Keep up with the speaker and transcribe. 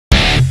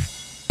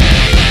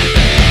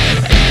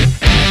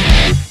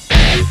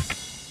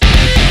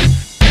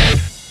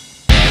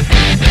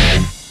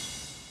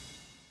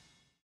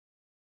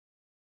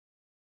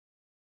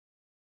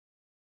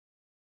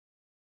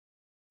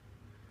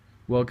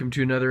Welcome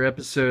to another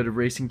episode of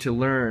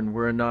Racing2Learn.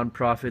 We're a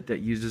nonprofit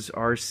that uses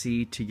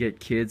RC to get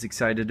kids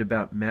excited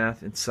about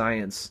math and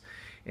science.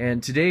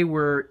 And today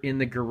we're in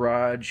the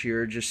garage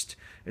here just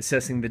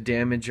assessing the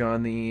damage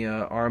on the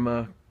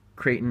Arrma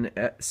Kraton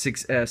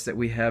 6S that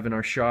we have in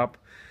our shop,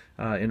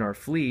 in our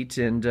fleet,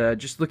 and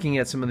just looking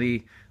at some of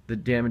the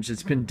damage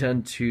that's been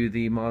done to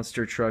the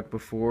monster truck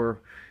before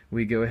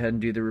we go ahead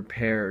and do the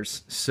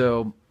repairs.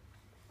 So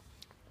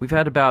we've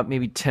had about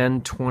maybe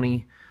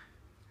 10-20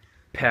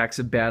 packs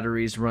of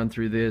batteries run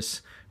through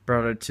this.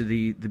 Brought it to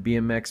the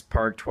BMX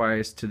park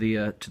twice, to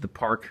the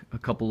park a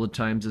couple of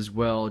times as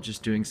well,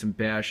 just doing some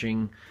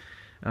bashing,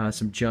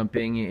 some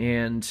jumping,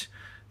 and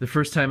the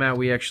first time out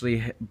we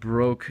actually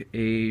broke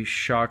a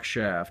shock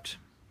shaft,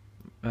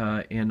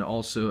 and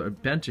also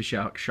bent a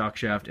shock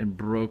shaft and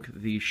broke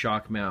the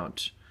shock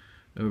mount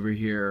over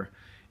here,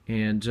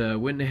 and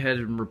went ahead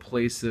and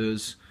replaced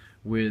those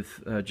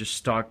with just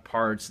stock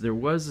parts. There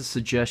was a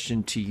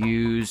suggestion to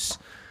use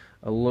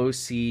a low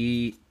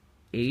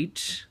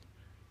C8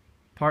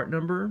 part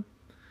number,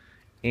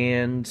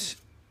 and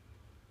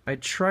I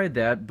tried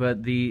that,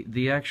 but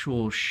the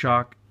actual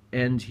shock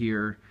end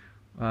here,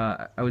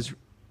 I was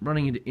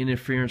running into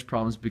interference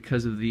problems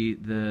because of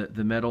the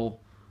metal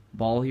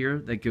ball here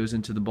that goes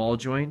into the ball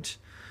joint.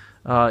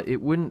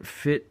 It wouldn't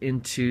fit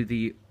into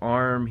the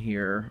arm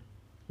here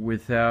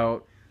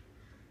without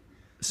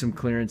some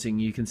clearancing.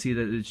 You can see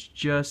that it's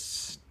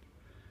just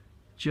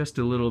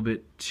a little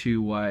bit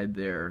too wide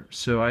there.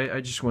 So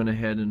I just went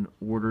ahead and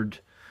ordered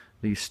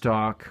the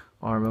stock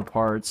Arrma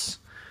parts.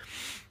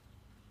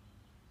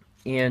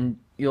 And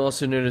you'll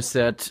also notice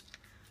that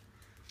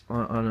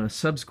on a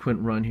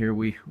subsequent run here,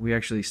 we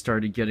actually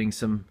started getting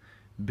some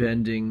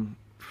bending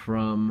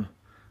from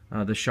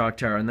the shock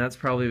tower, and that's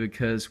probably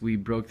because we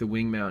broke the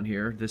wing mount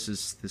here. This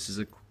is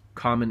a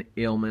common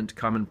ailment,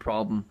 common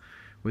problem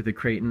with the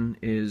Kraton,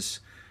 is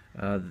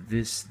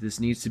this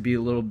needs to be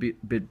a little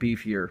bit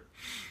beefier.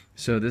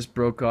 So this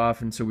broke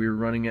off, and so we were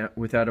running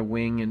without a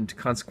wing, and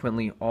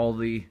consequently all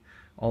the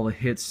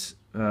hits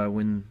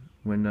when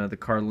the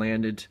car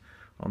landed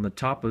on the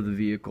top of the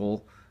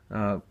vehicle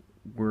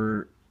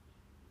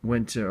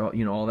went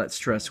to, all that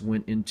stress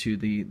went into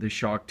the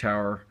shock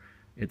tower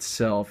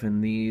itself,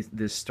 and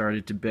this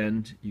started to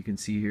bend. You can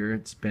see here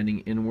it's bending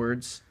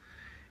inwards,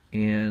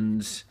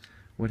 and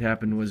what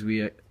happened was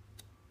we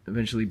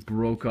eventually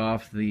broke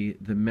off the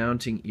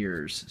mounting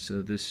ears.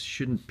 So this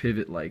shouldn't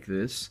pivot like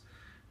this.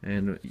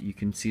 And you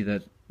can see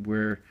that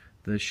where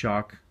the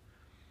shock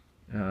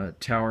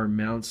tower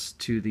mounts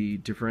to the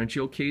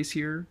differential case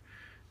here,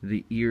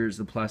 the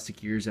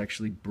plastic ears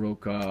actually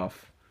broke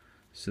off.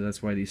 So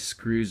that's why these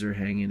screws are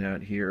hanging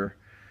out here.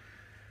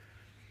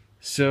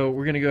 So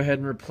we're going to go ahead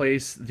and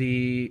replace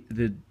the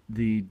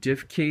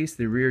diff case,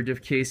 the rear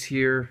diff case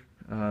here,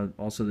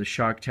 also the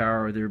shock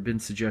tower. There have been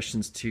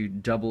suggestions to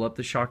double up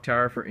the shock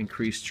tower for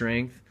increased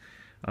strength.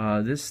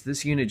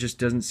 This unit just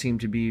doesn't seem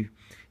to be,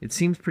 it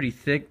seems pretty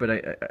thick, but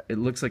it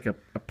looks like a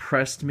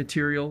pressed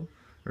material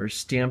or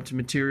stamped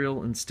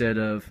material instead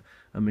of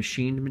a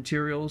machined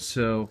material.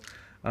 So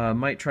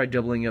might try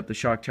doubling up the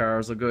shock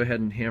towers. I'll go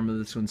ahead and hammer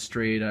this one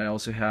straight. I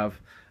also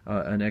have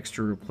an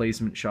extra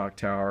replacement shock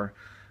tower.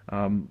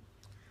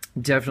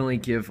 Definitely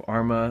give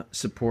Arrma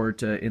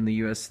support in the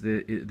US.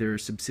 They're a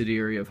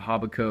subsidiary of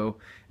HobbyWing.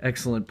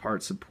 Excellent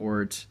part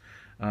support.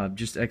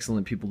 Just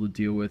excellent people to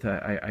deal with.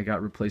 I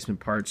got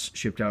replacement parts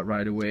shipped out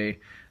right away.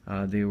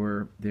 They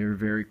were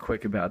very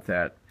quick about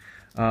that.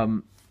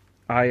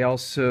 I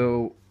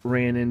also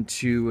ran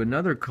into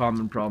another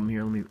common problem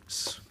here. Let me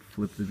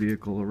flip the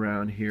vehicle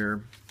around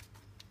here.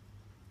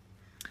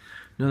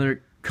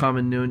 Another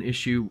common known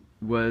issue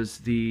was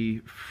the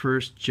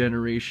first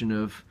generation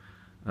of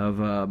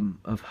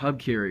hub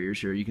carriers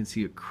here. You can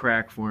see a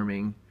crack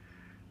forming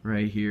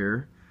right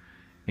here,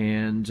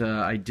 and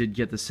I did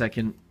get the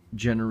second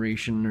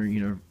generation,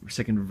 or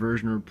second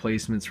version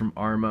replacements from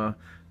Arrma.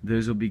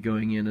 Those will be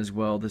going in as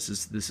well. This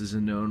is a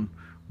known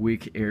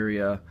weak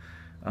area,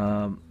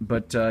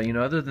 but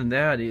other than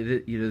that,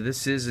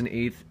 this is an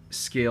 8th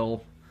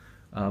scale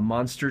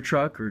monster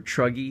truck, or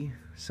truggy,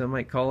 some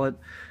might call it.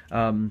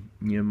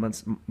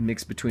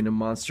 Mixed between a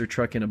monster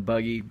truck and a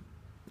buggy.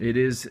 It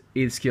is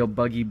 8th scale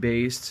buggy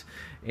based,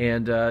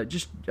 and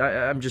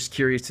I'm just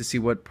curious to see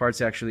what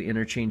parts actually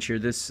interchange here.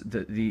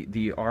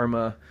 The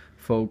Arrma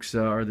folks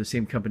are the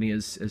same company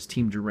as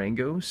Team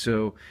Durango,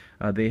 so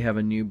they have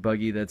a new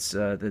buggy that's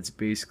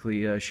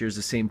basically shares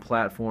the same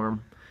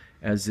platform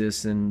as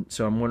this, and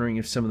so I'm wondering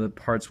if some of the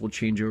parts will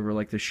change over,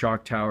 like the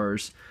shock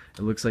towers.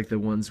 It looks like the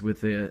ones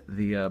with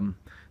the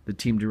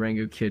Team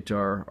Durango kit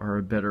are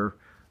a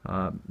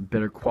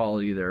better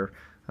quality there.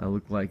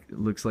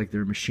 Looks like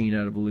they're machined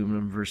out of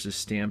aluminum versus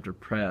stamped or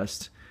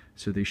pressed,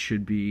 so they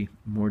should be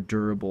more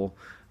durable.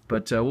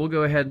 But we'll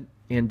go ahead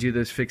and do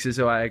those fixes.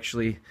 So I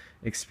actually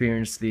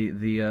experienced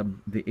the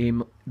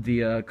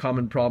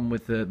common problem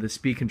with the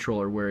speed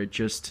controller, where it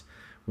just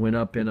went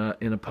up in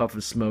a puff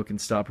of smoke and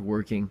stopped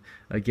working.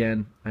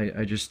 Again,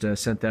 I just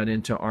sent that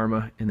into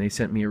Arrma, and they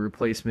sent me a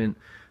replacement.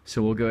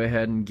 So we'll go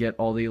ahead and get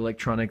all the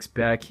electronics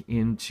back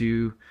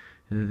into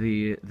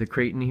the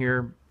Kraton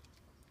here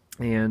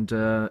and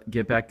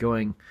get back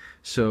going.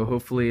 So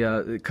hopefully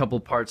a couple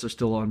parts are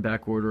still on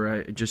back order.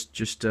 I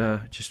just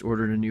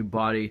ordered a new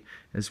body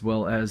as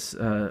well as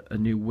a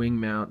new wing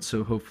mount.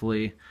 So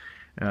hopefully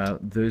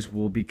those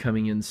will be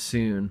coming in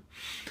soon.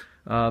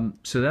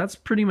 So that's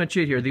pretty much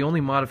it here. The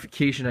only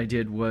modification I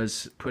did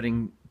was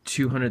putting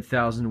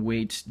 200,000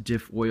 weight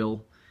diff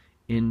oil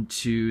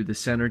into the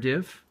center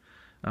diff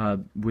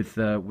with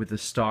the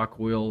stock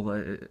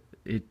oil.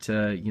 It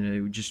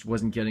just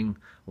wasn't getting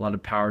a lot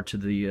of power to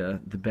the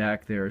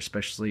back there,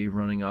 especially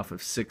running off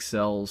of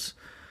 6Ls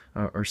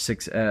or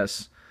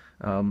 6S.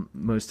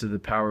 Most of the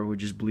power would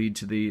just bleed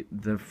to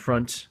the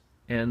front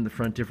end, the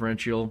front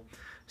differential.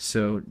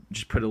 So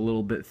just put a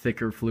little bit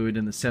thicker fluid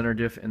in the center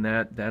diff, and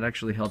that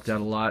actually helped out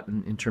a lot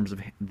in terms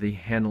of the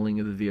handling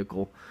of the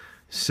vehicle.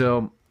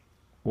 So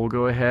we'll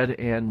go ahead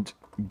and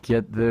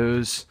get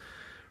those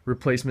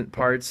replacement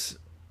parts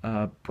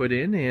put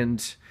in,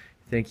 and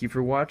thank you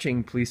for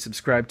watching. Please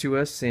subscribe to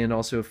us and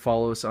also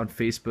follow us on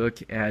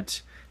Facebook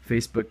at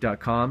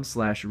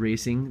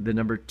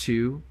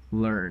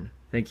facebook.com/racing2learn.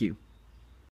 Thank you.